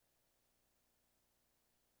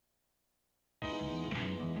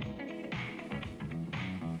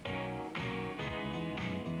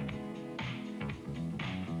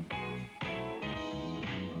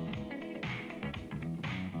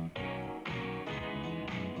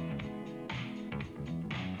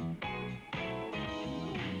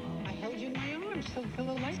church till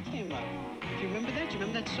the light came up. Do you remember that? Do you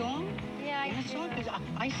remember that song? Yeah, I that do. song, because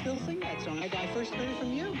I still sing that song. I first heard it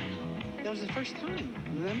from you. That was the first time.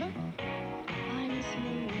 Remember? I'm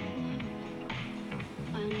through with love.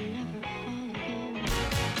 I'll never fall again.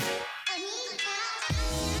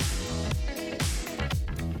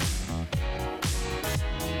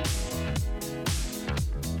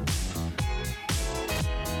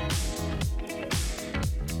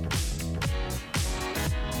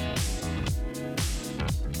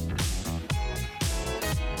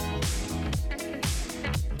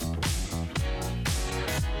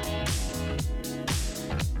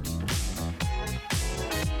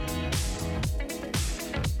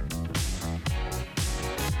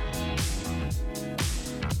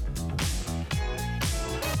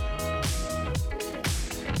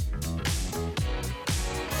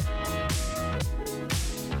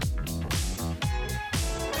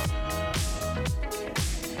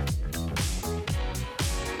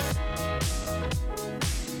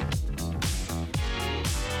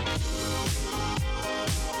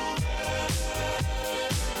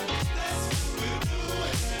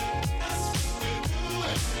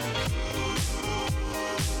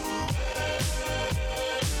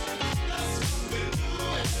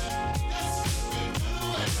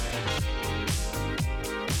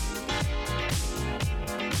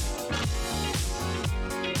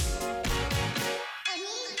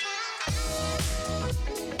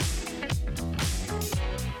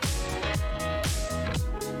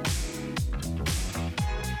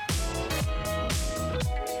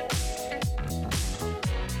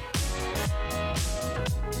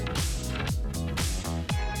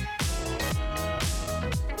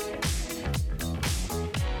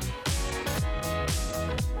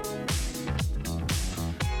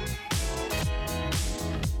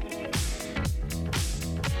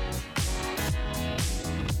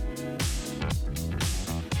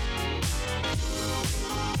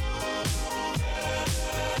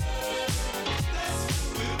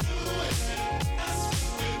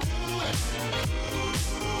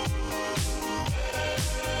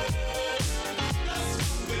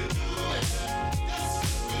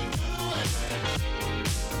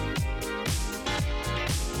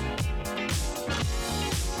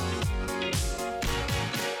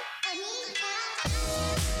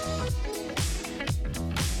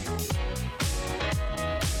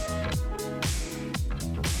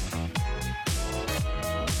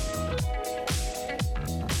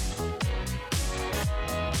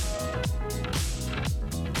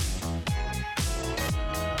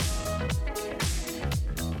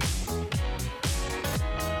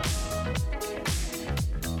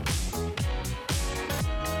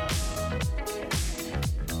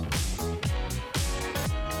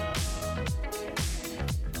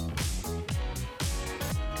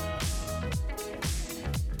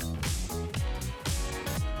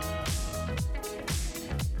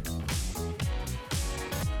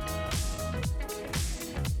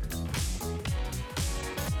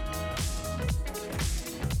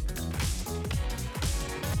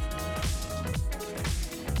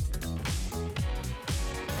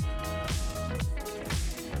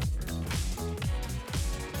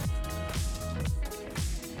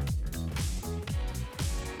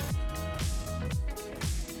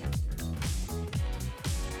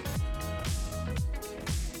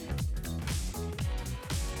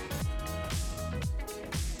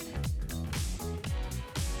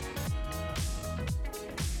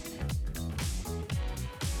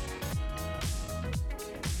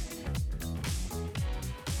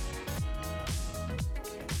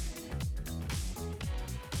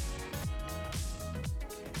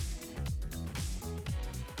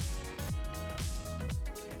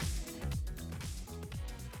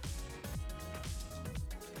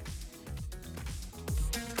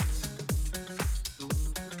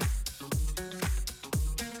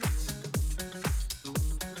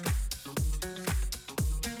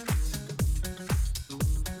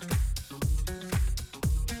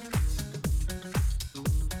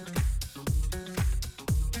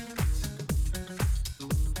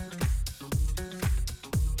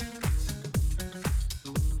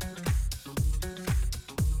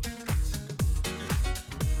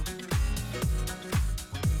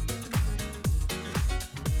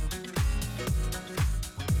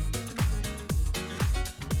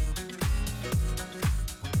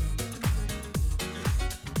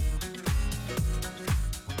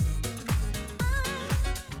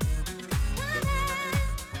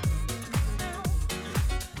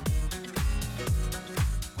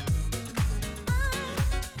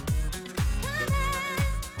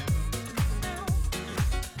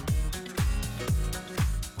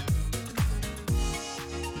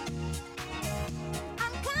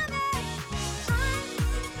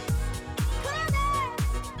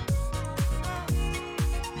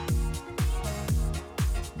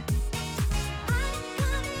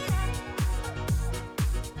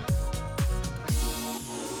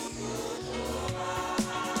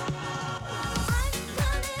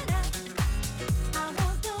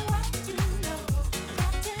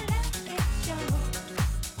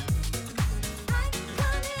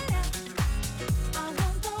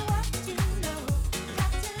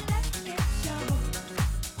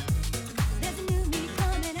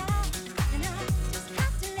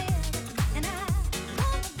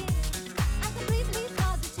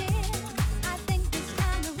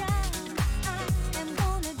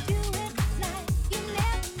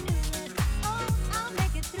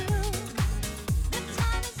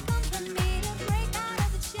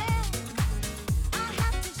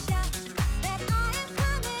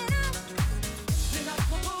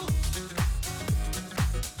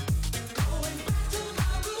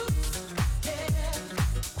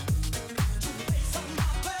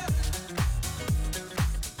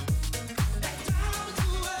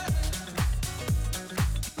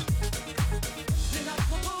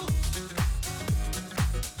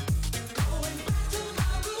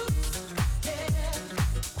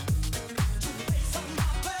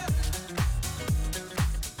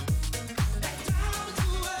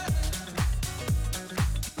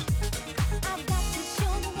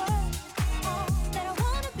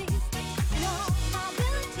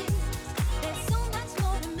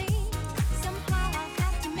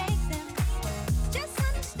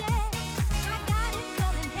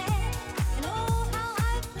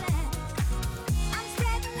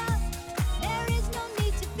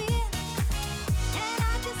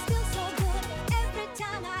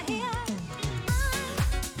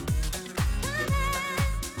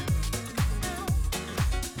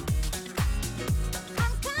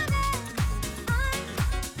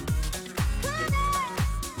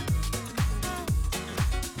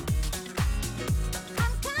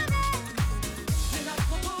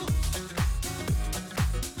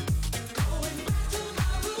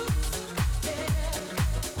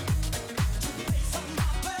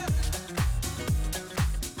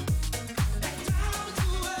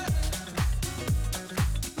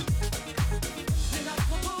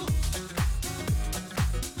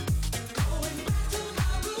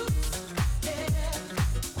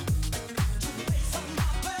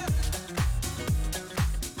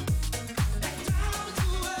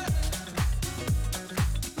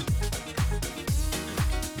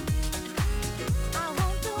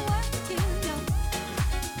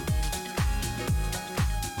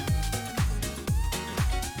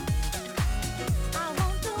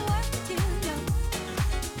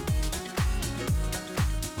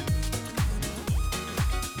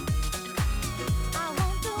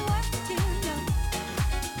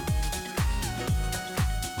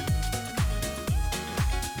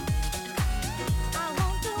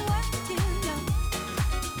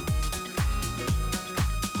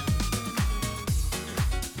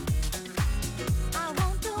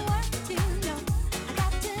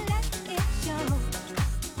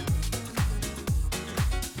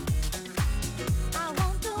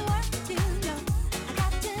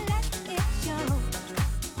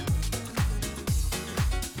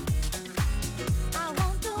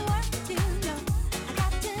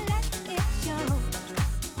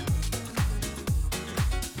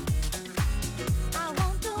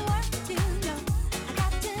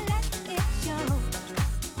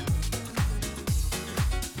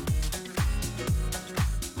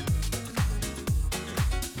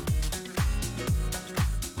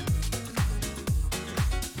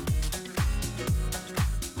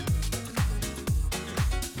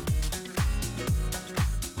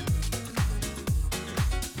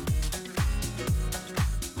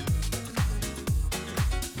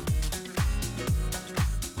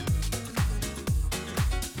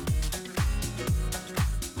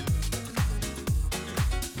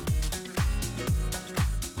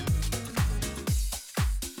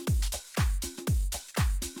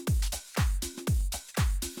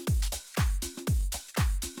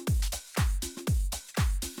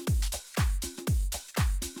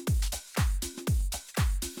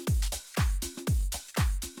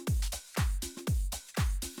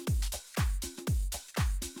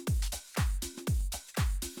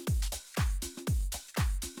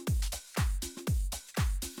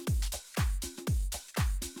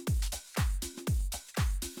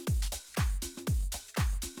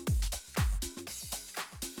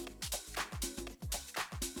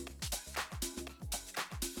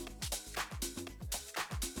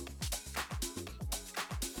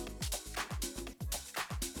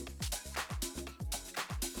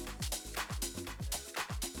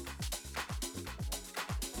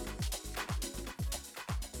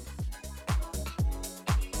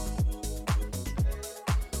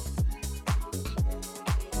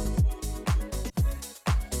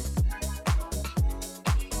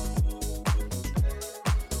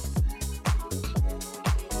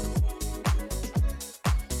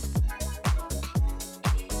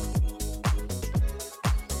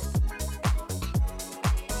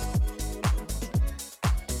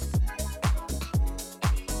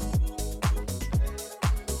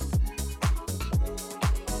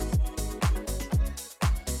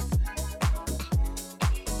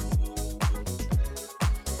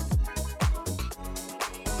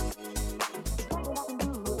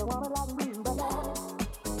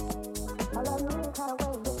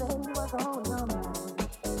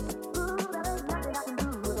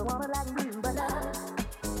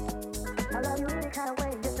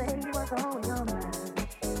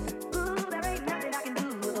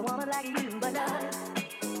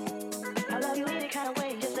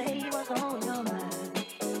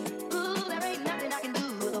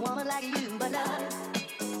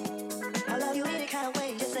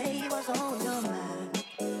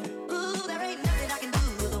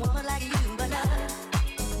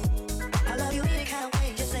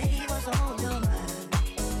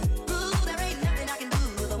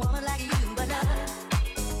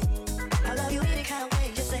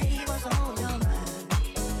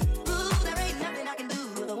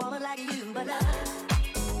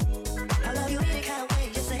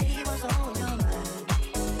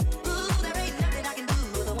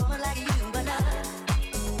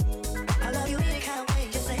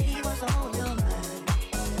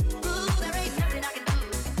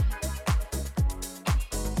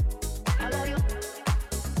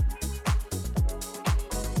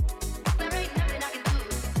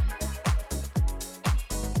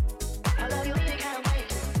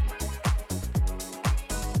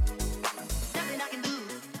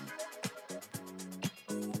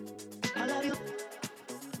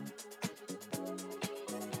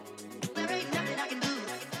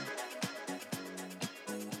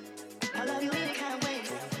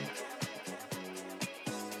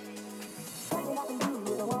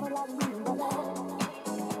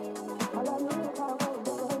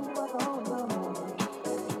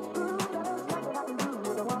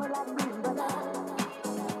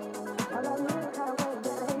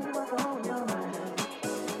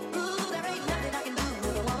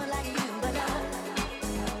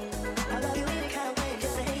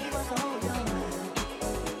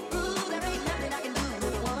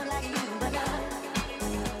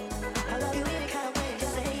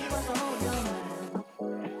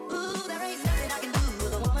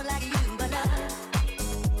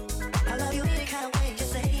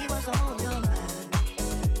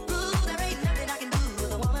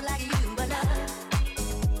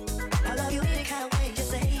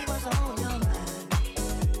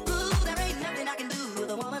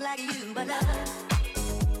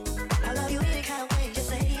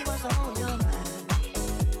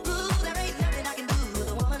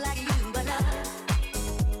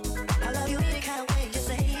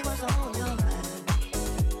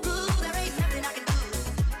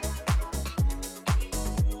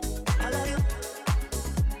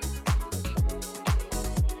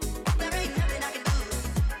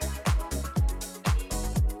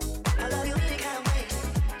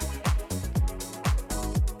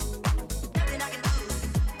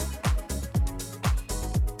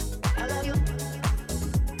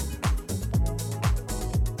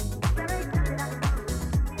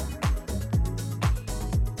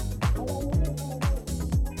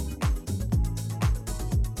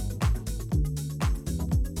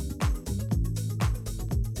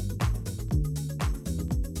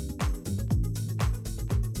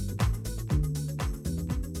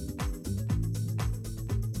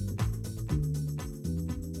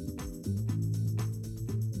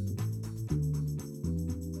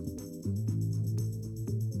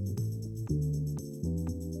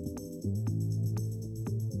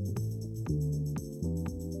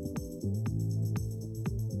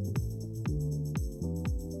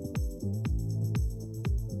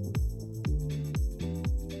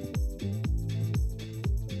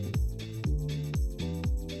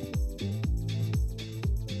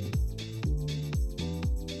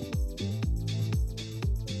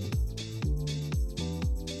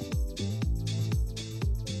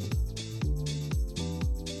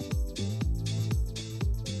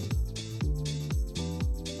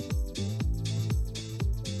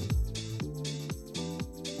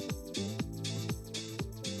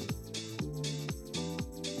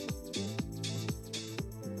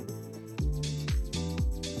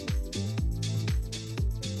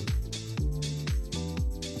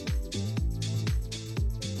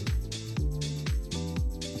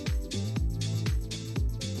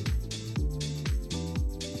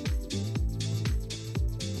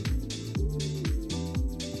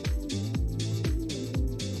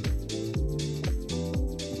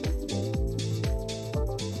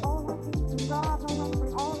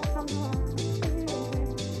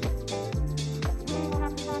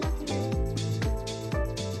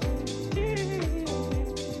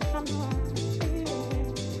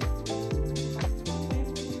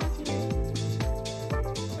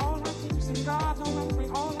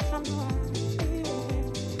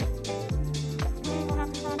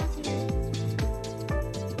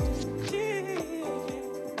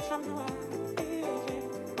 Somewhere.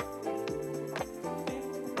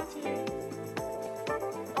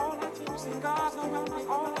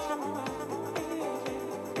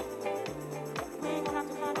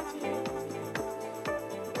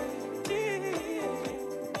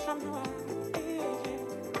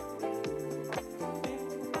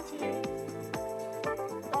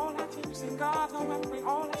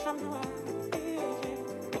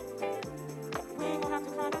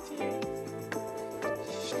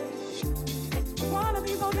 One of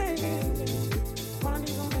these old days, one of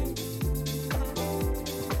these old days,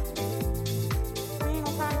 we ain't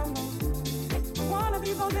gonna cry no more. One of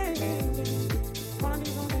these old days, one of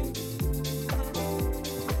these old days,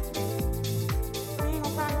 we ain't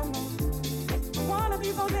gonna cry no more. One of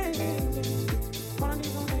these old days, one of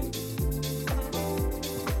these old days,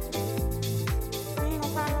 we ain't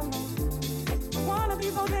gonna cry no more. One of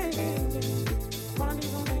these old days, one of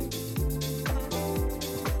these old days.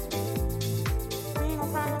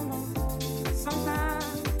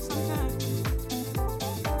 Sometimes,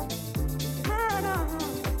 murder,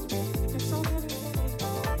 it's so heavy.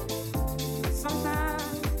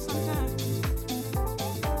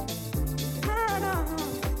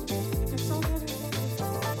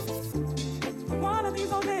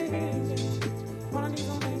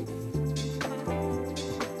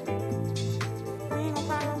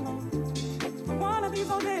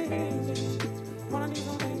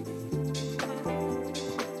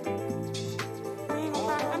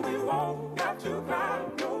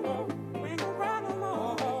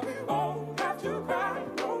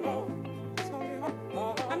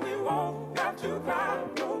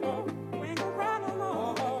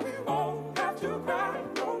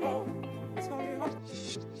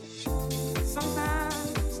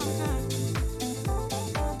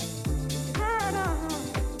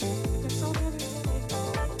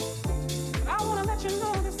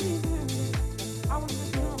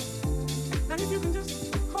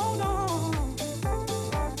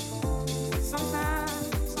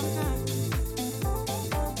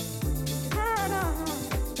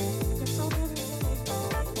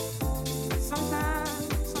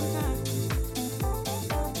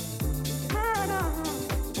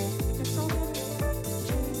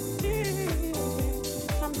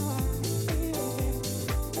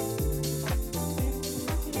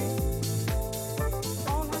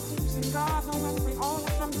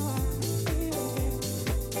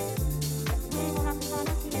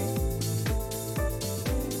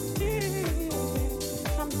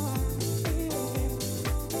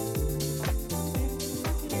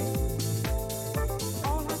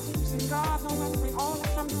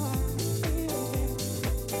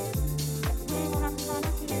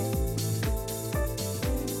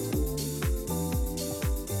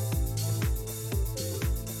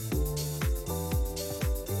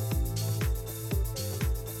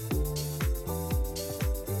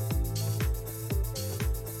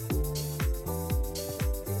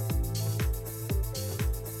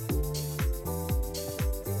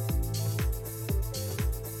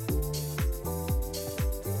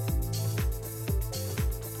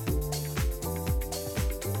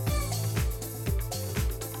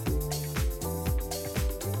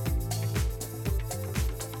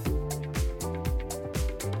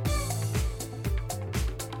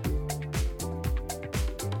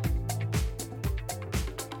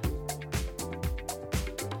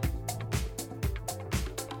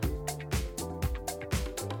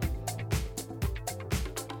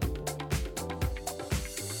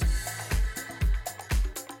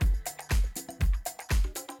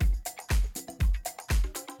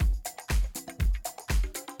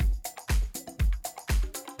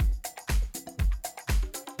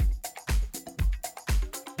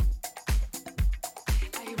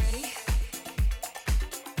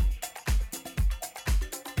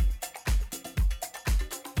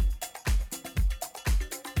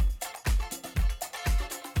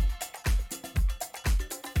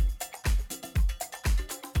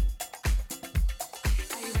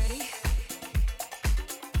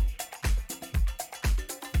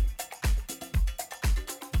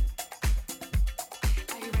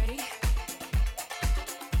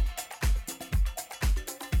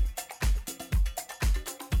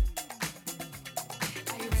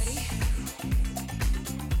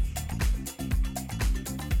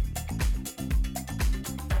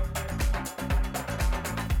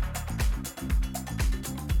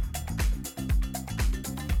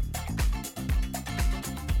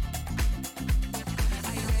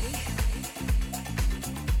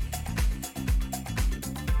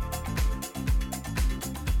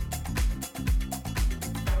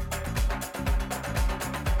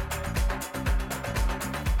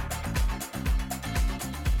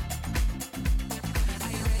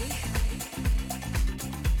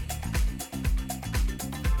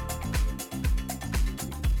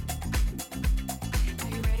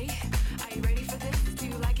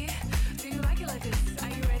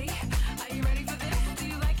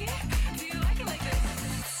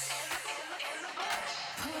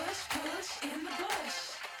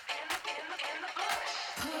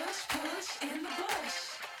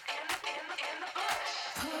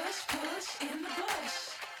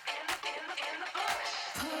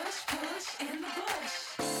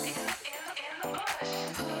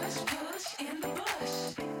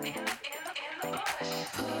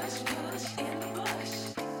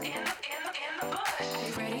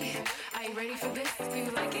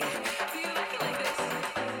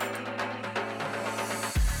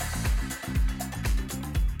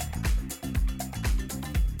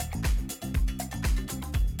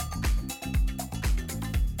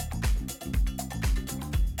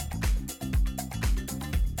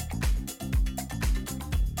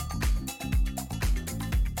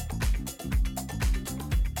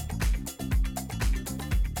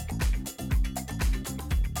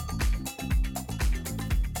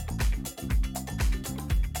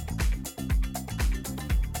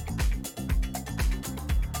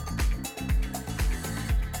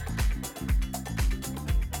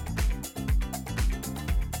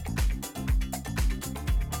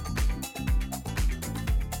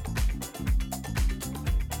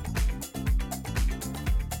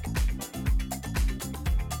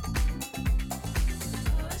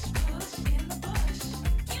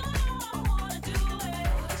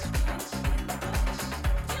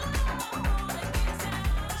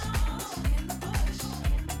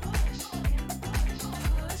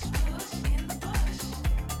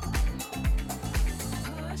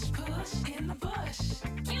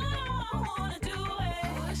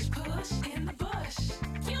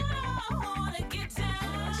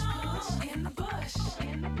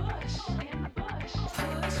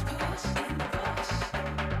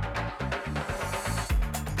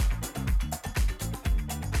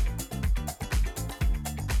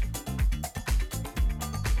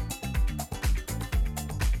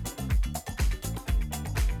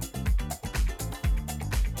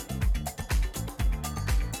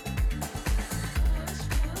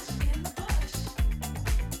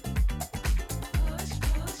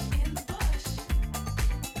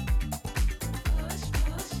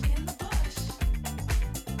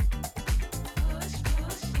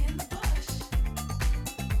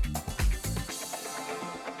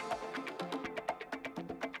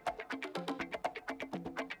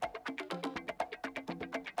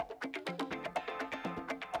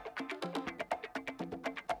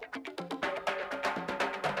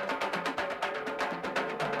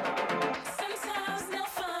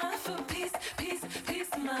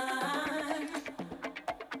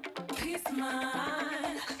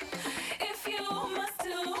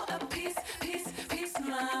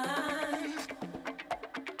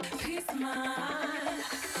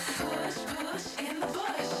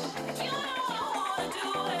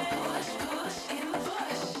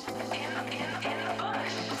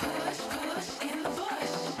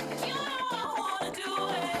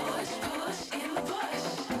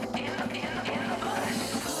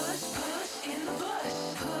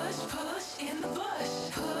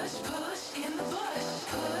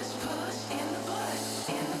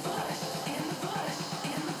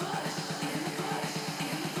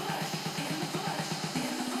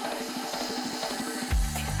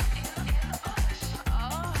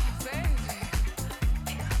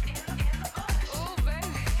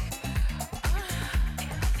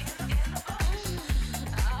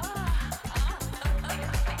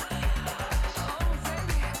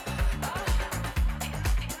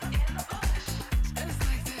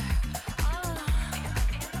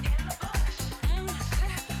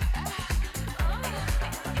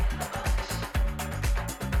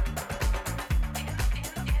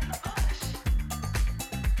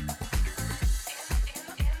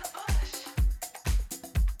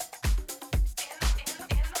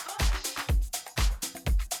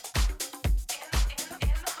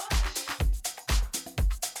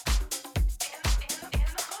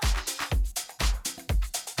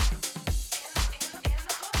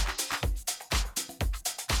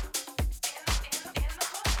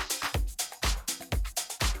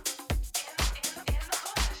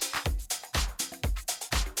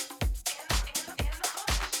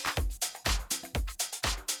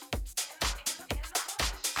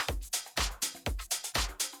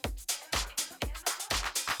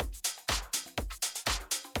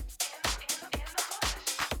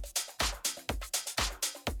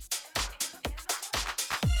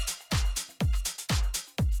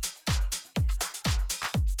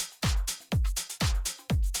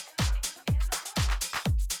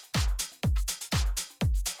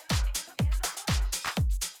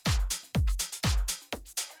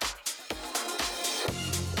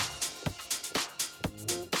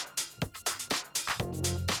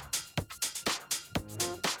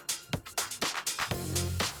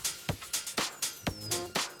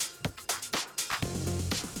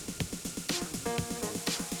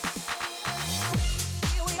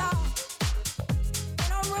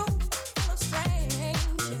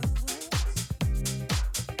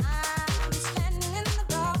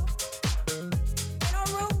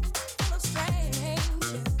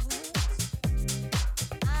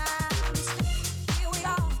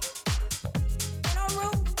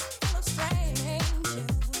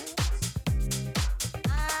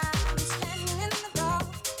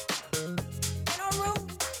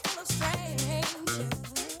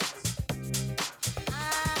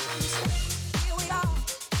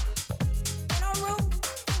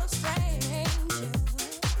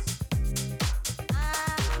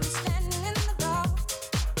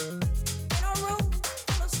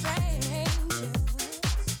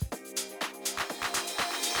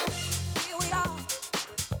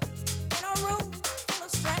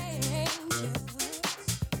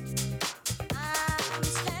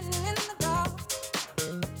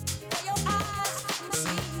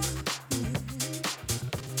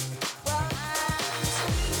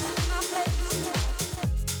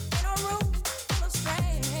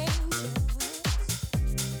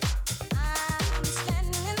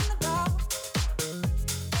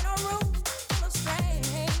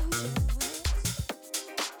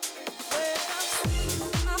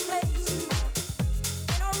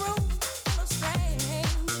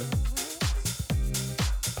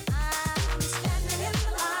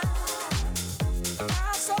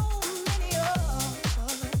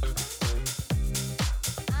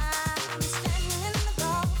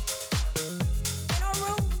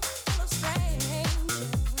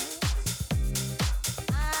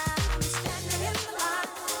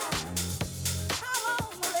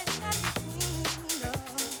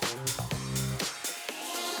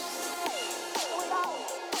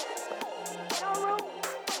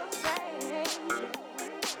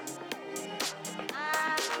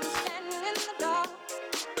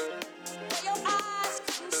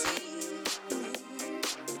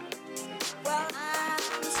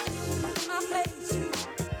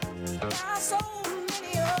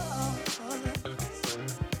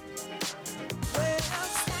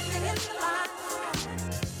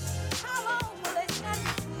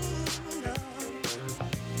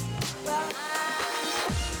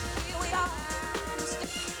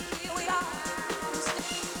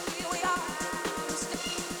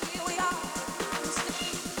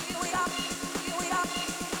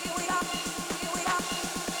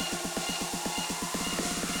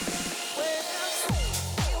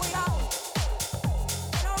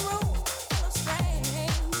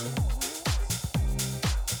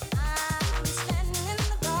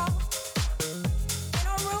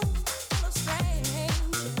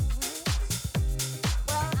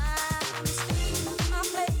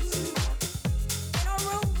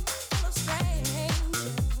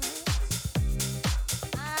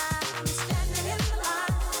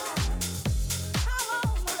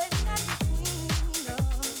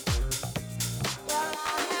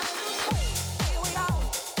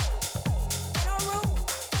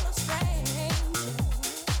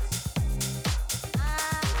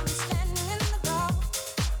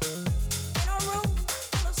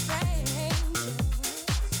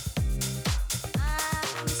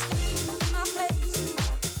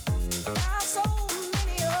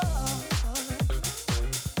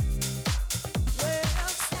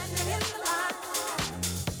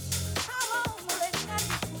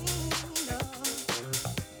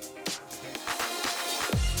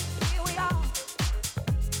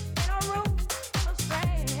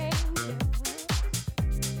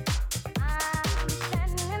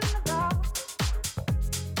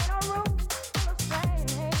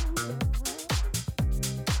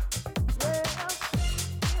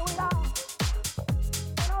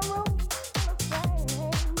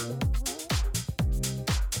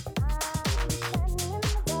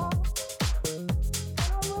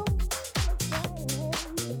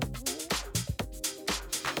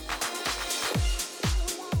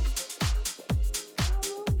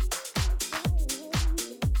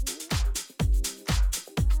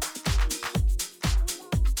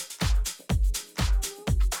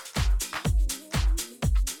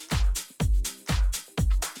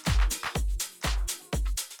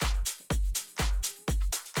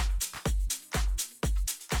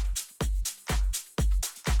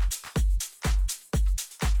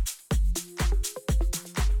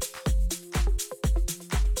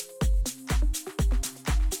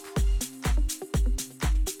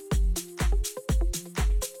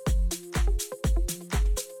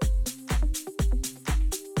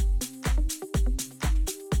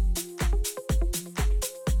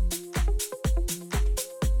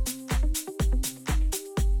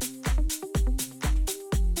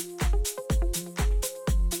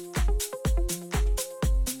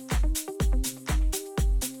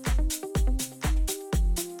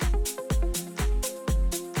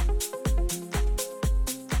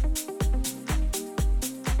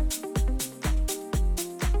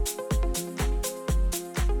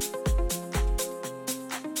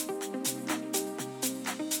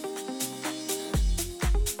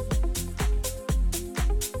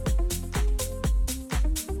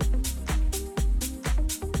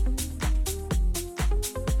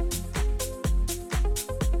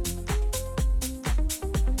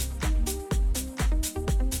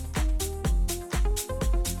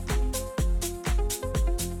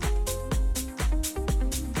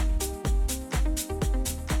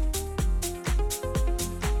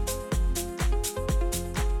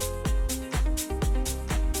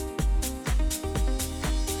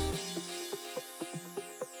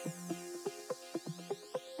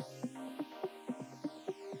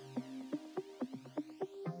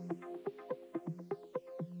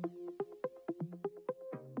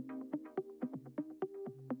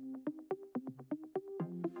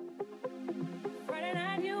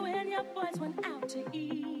 boys went out to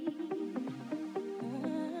eat.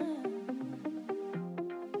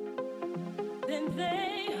 Then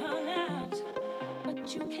they hung out,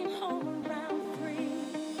 but you came home around 3.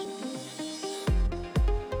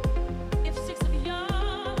 If 6 of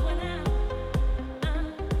y'all went out,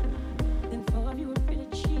 then 4 of you were pretty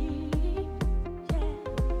cheap.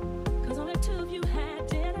 Yeah, 'cause only 2 of you had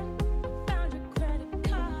dinner. Found your credit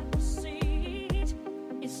card receipt.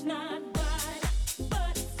 It's not right,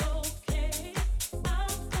 but it's okay.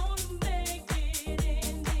 I'll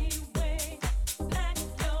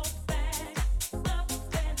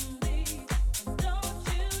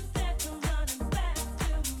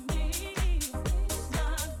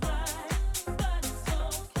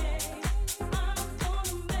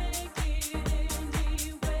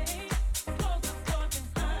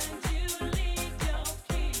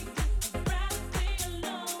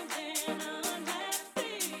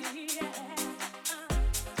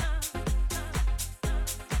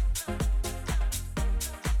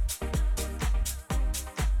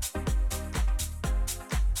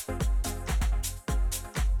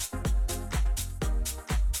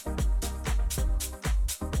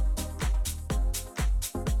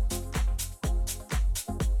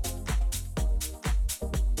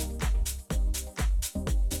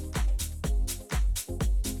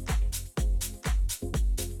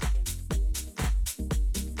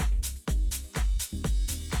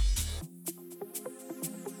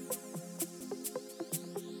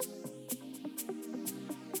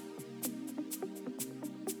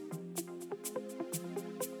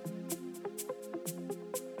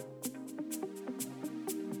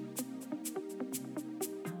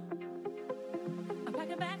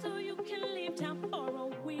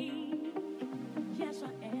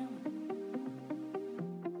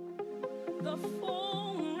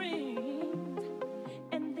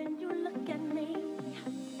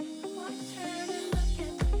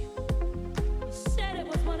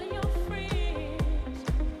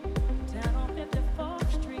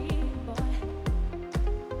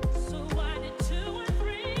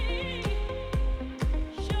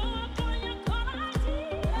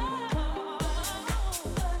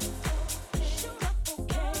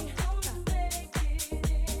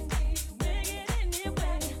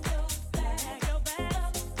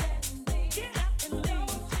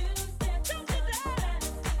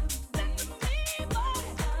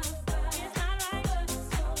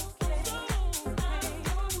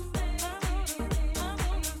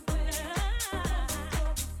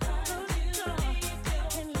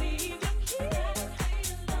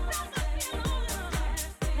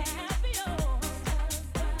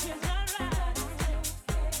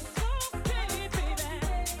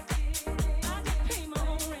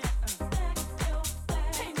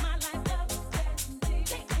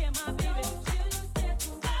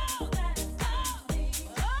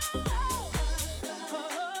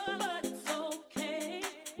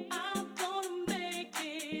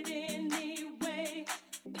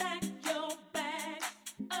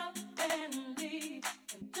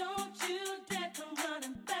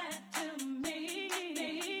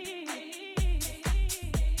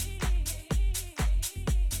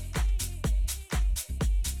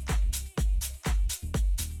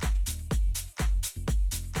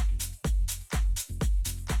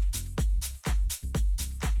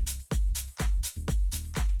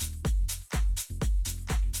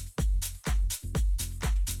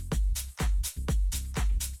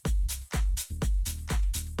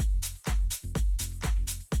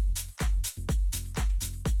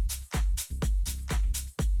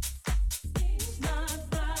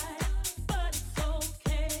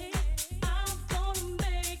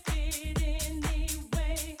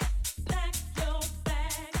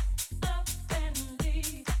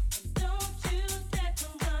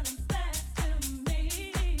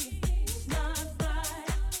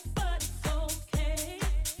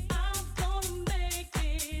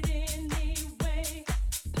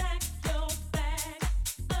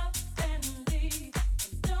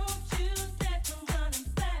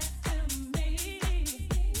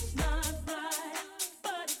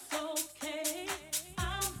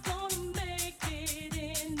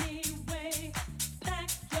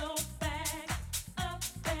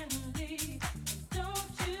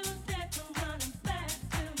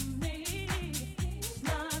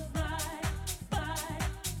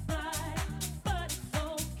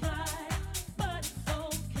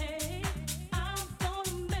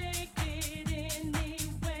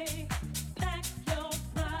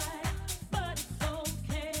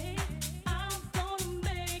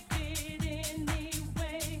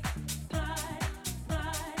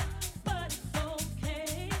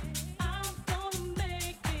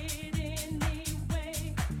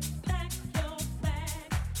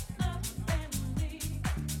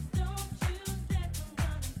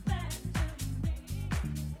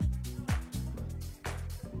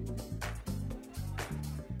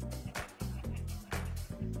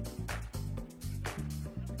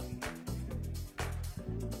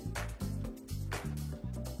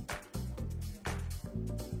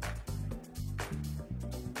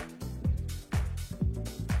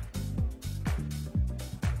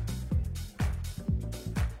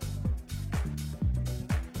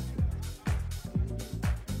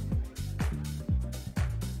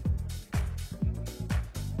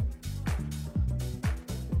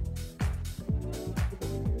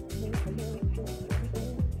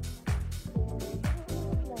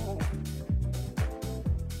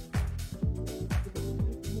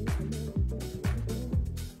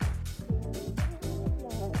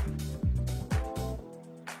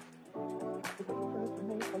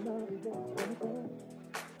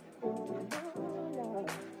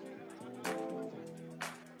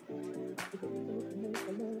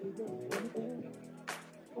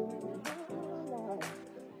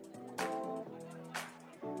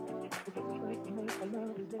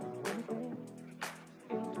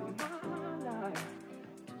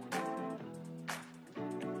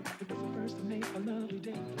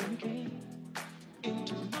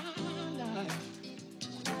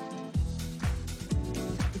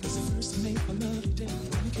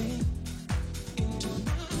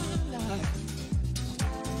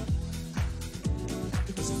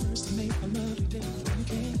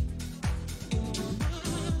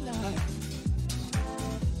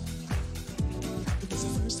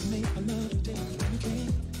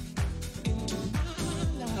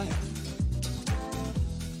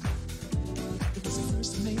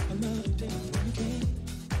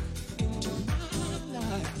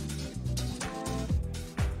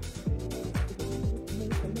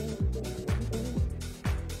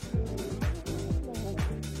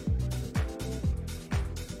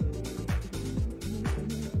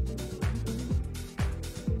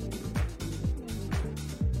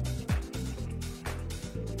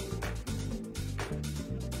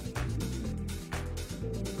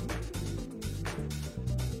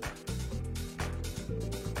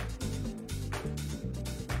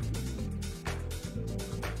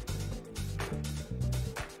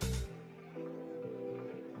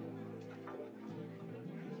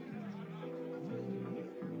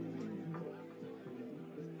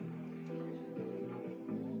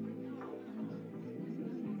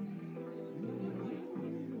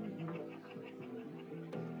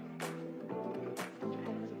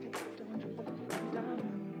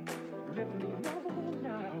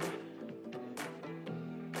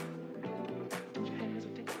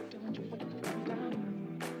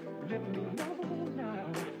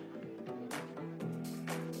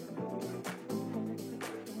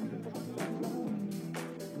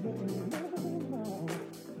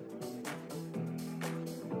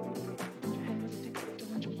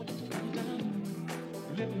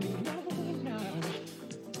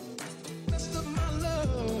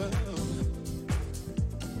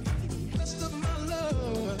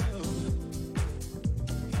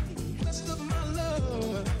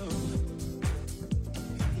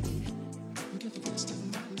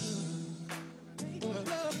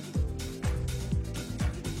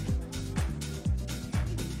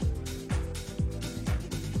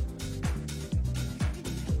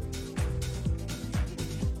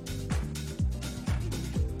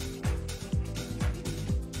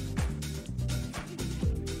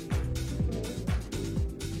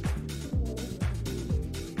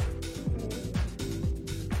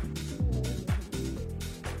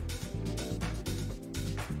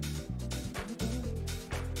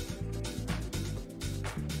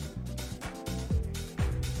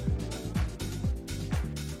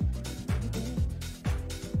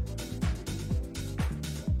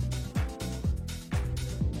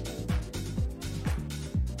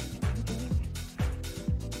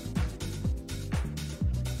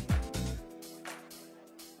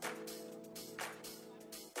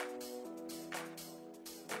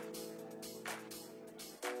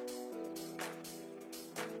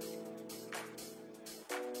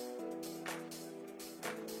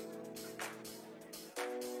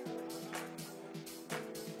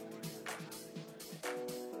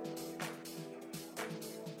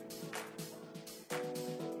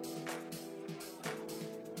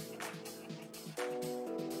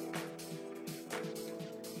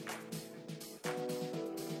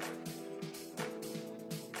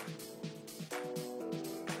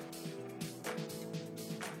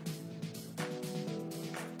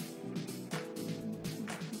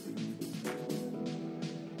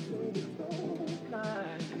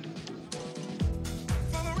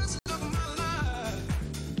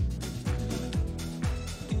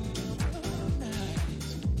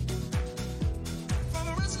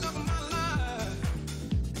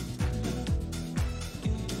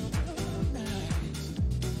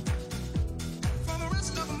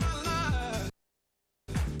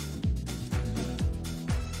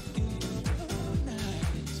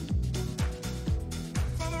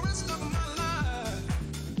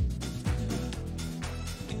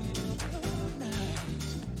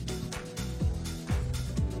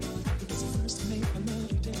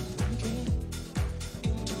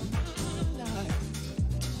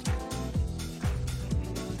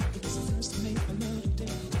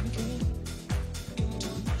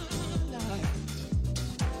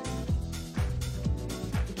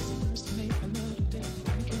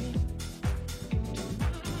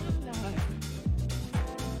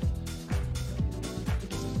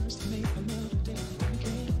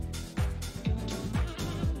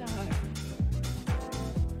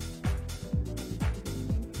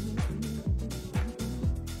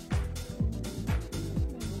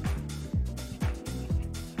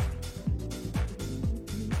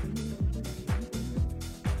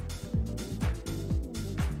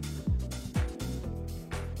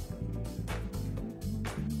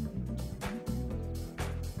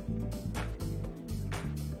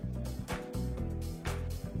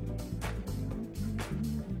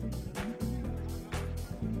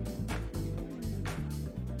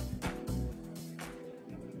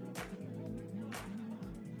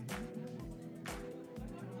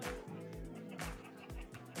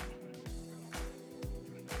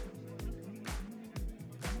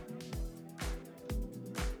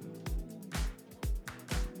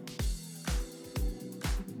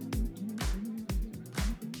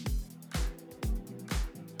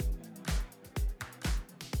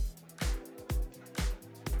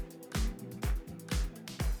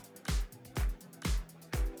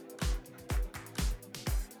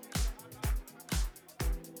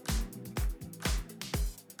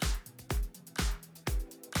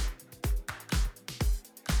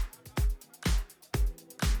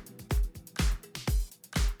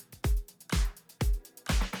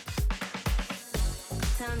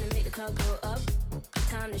Time to make the crowd go up.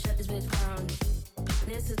 Time to shut this bitch down.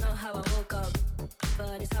 This is not how I woke up,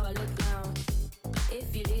 but it's how I look now.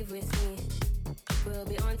 If you leave with me, we'll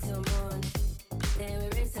be on till morn. Then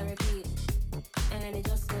we rinse and repeat, and it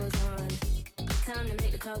just goes on. Time to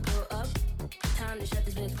make the crowd go up. Time to shut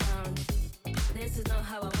this bitch down. This is not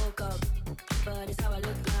how I woke up, but it's how I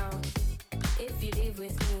look now. If you leave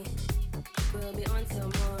with me, we'll be on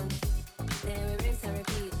till morn. Then we rinse and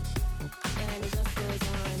repeat, and it just goes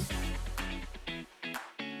on.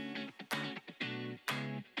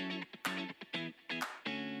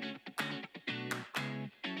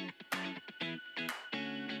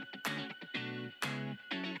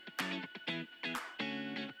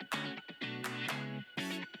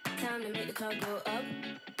 Time to make the crowd go up.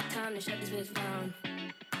 Time to shut this bitch down.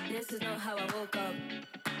 This is not how I woke up,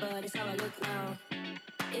 but it's how I look now.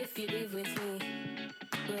 If you leave with me,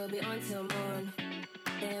 we'll be on till morn.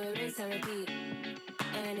 Then we rinse and repeat,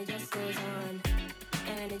 and it just goes on.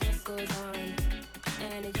 And it just goes on.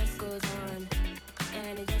 And it just goes on.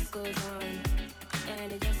 And it just goes on.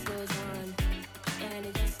 And it just goes on. And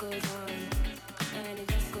it just goes on. And it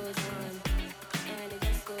just goes on. And it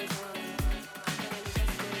just goes on.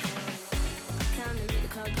 Time to make the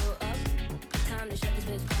crowd go up. Time to shut this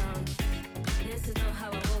bitch down. This is not how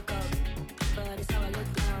I woke up, but it's how I look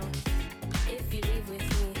now. If you leave with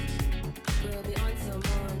me, we'll be on till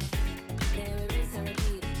morn. Then we rinse and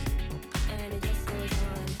repeat, and it just goes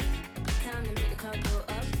on. Time to make the crowd go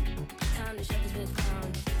up. Time to shut this bitch down.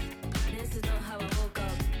 This is not how I woke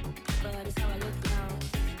up, but it's how I look now.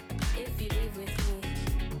 If you leave with me,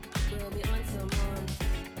 we'll be on till morn.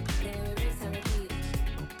 Then we rinse and repeat,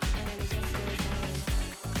 and it just goes on.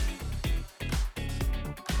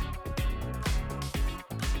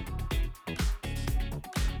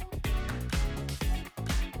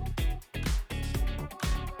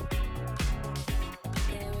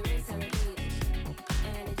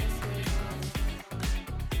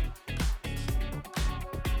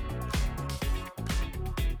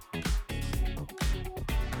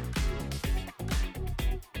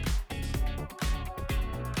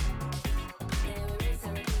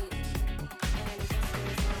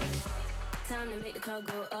 Time to make the crowd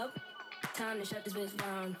go up. Time to shut this bitch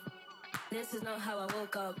down. This is not how I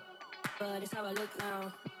woke up, but it's how I look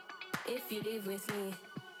now. If you leave with me,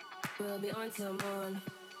 we'll be on till morn.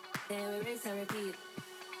 Then we rinse and repeat,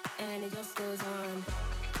 and it just goes on.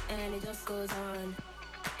 And it just goes on.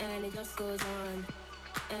 And it just goes on.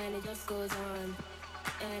 And it just goes on.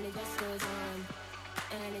 And it just goes on.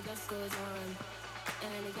 And it just goes on.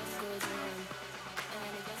 And it just goes on.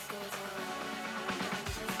 And it just goes on.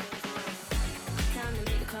 Time to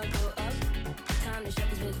make the crowd go up. Time to shut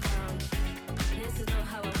this bitch down. This is not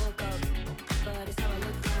how I woke up, but it's how I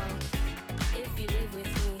look now. If you leave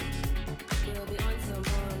with me, we'll be on till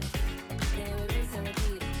morn. Then we rinse and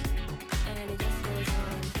repeat, and it just goes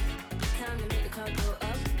on. Time to make the crowd go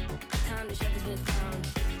up. Time to shut this bitch down.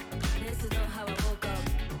 This is not how I woke up,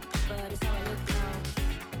 but it's how I look now.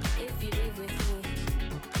 If you leave with me,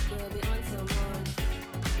 we'll be on till morn.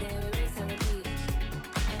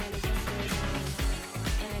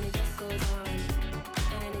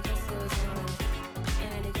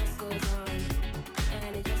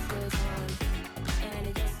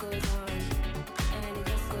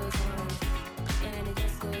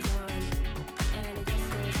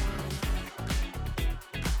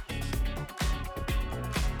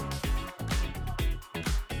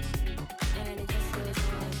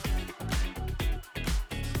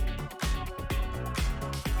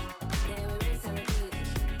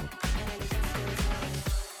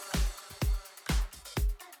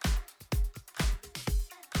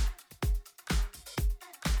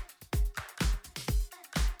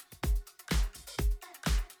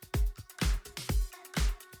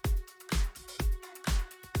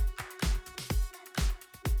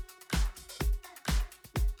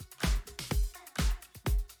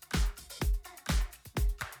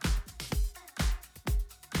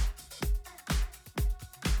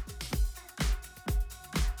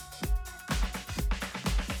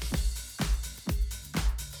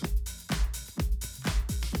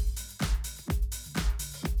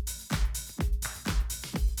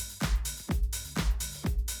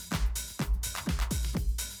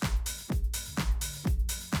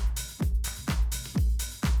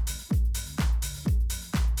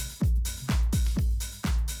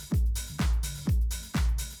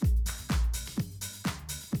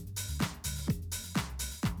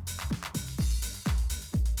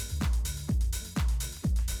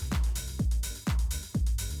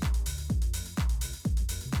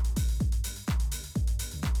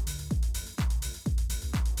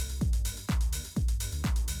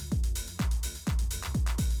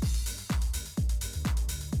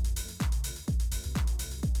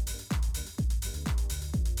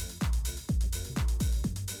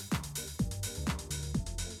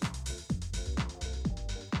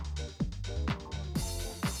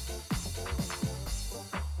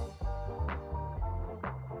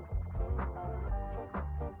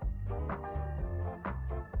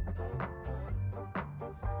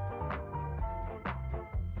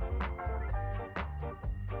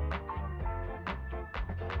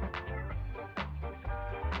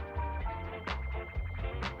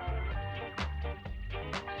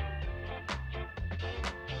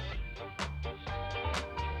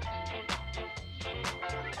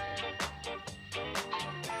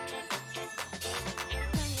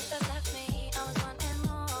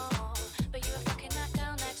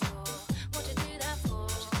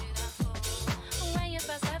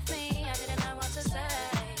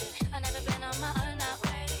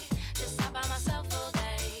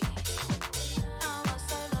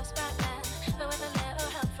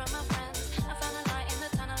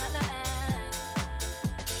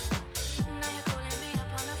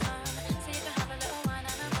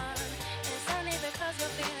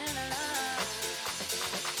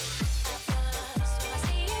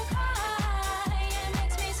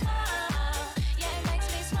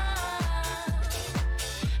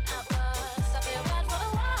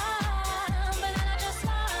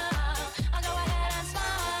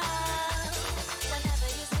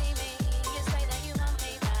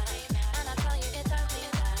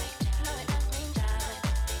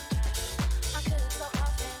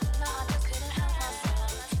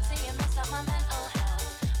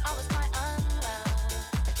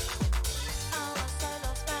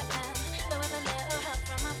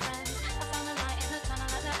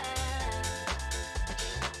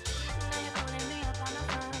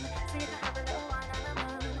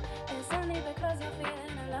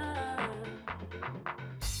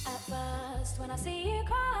 when I see you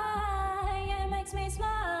cry, yeah, it makes me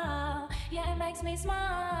smile. Yeah, it makes me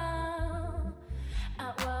smile.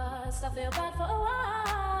 At worst, I feel bad for a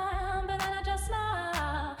while, but then I just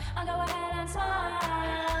smile. I go ahead and smile.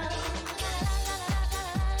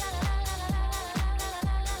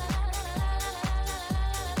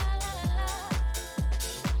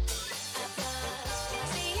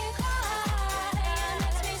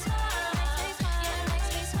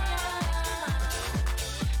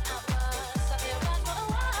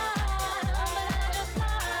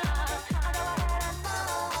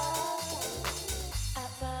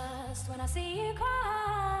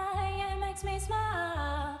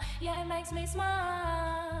 Makes me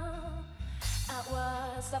smile. At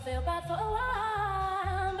worst, I feel bad for a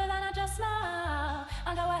while, but then I just smile.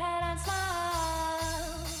 I go ahead and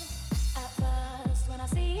smile. At first, when I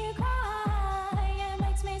see you cry, yeah, it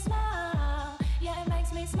makes me smile. Yeah, it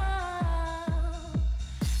makes me smile.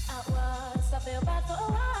 At worst, I feel bad for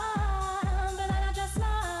a while, but then I just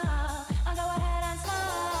smile. I go ahead and smile.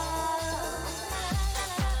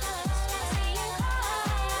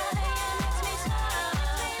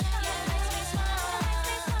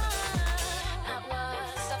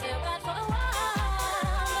 For a while,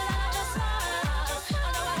 but then I just smile.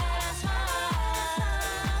 I go ahead.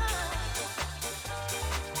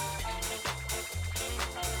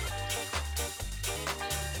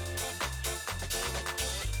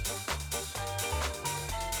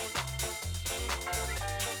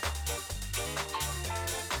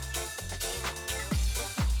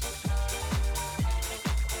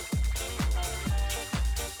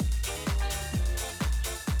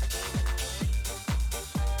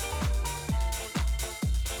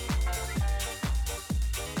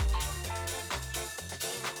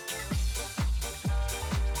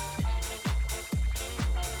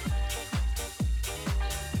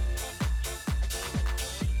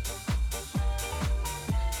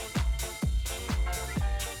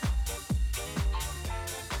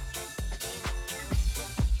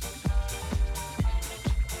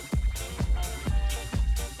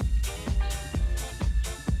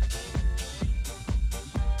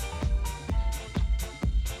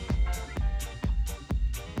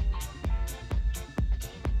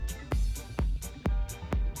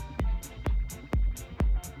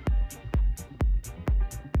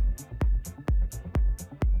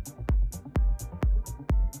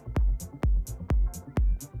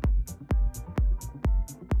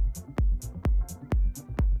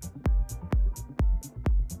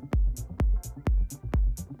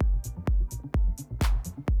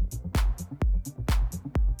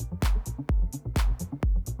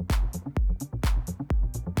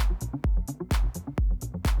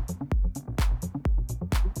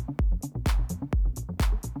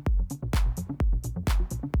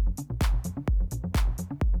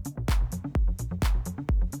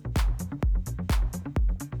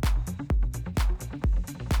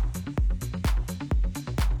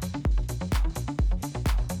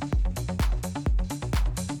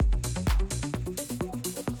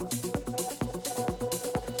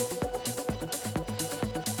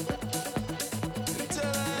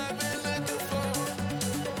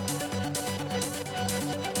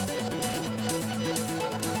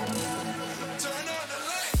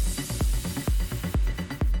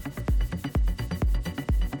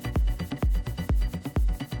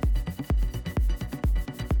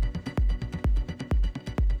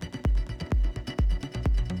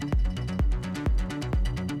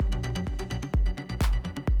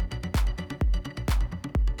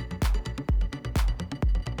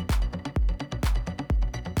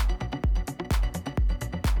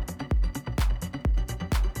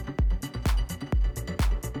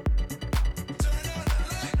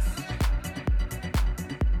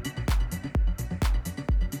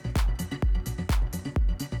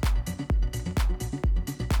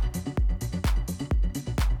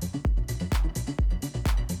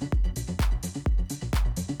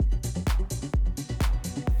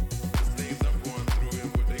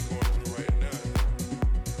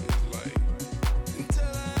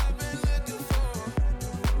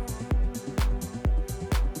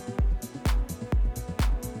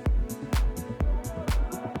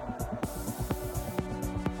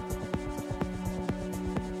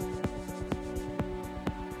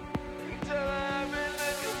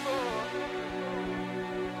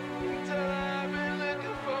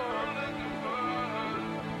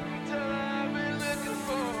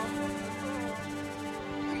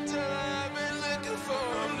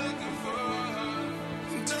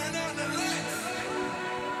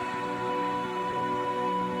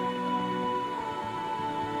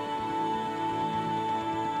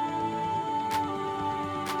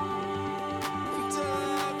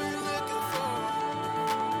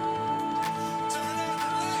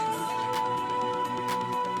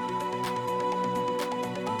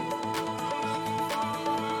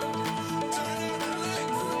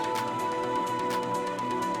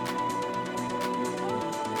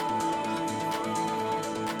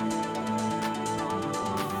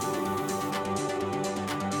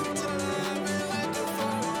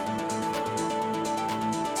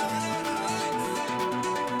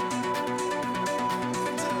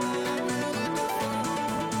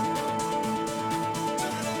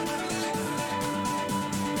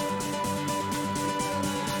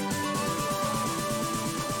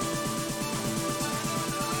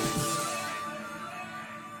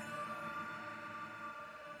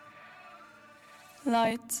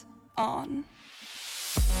 Light on.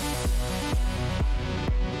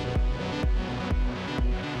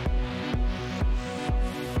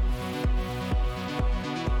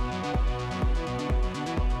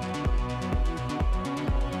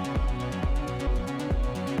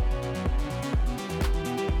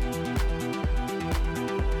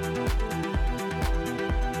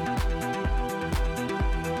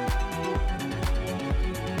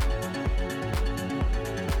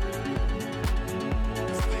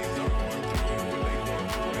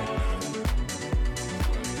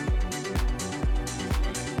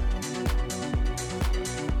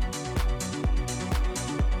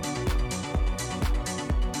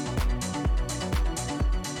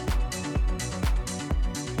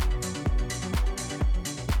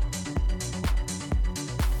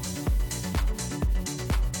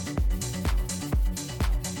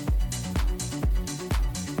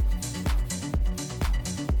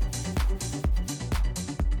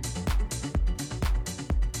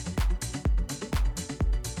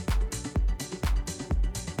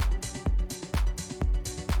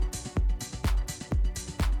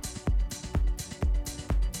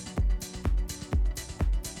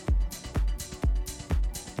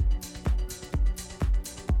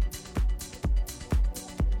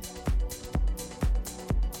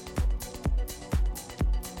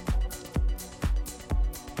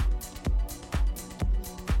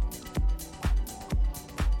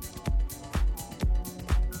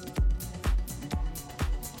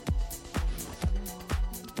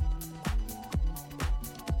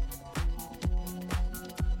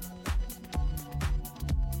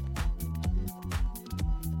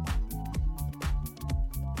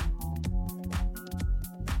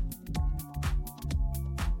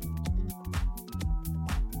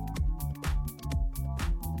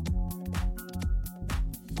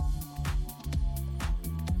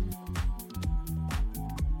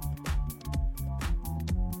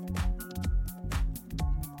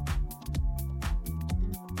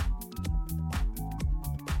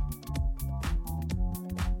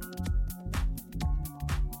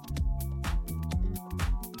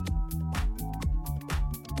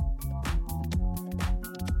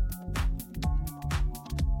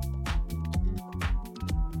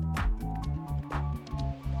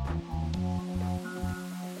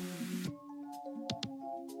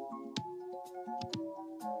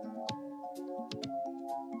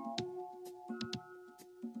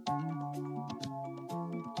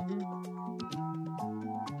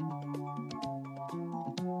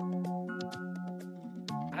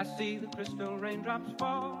 I see the crystal raindrops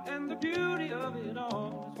fall, and the beauty of it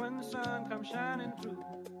all is when the sun comes shining through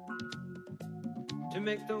to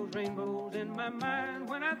make those rainbows in my mind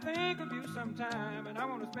when I think of you sometime, and I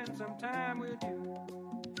want to spend some time with you.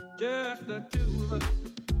 Just the two of us.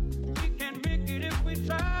 We can make it if we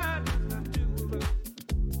try. Just the two of us.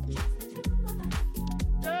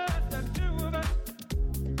 Just the two of us.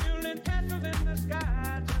 Building castles in the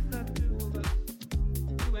sky. Just the two of us.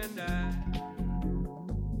 You and I.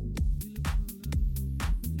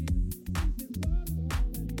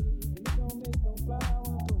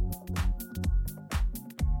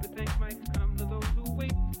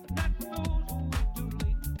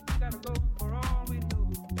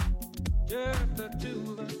 Just the two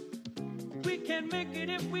of us. We can make it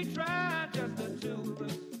if we try. Just the two of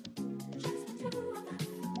us.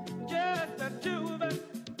 Just the two of us.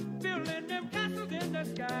 Building them castles in the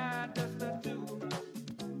sky. Just the two of us.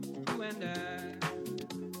 You and I.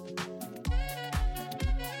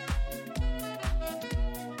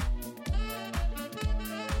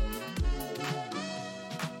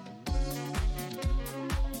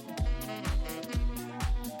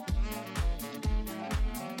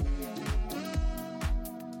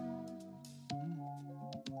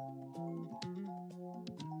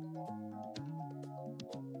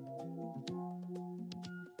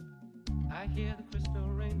 I hear the crystal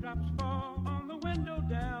raindrops fall on the window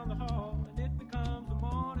down the hall, and it becomes the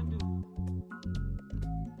morning dew.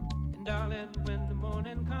 And darling, when the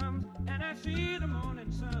morning comes and I see the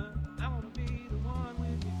morning sun, I want to be the one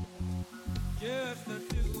with you. Just the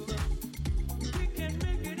two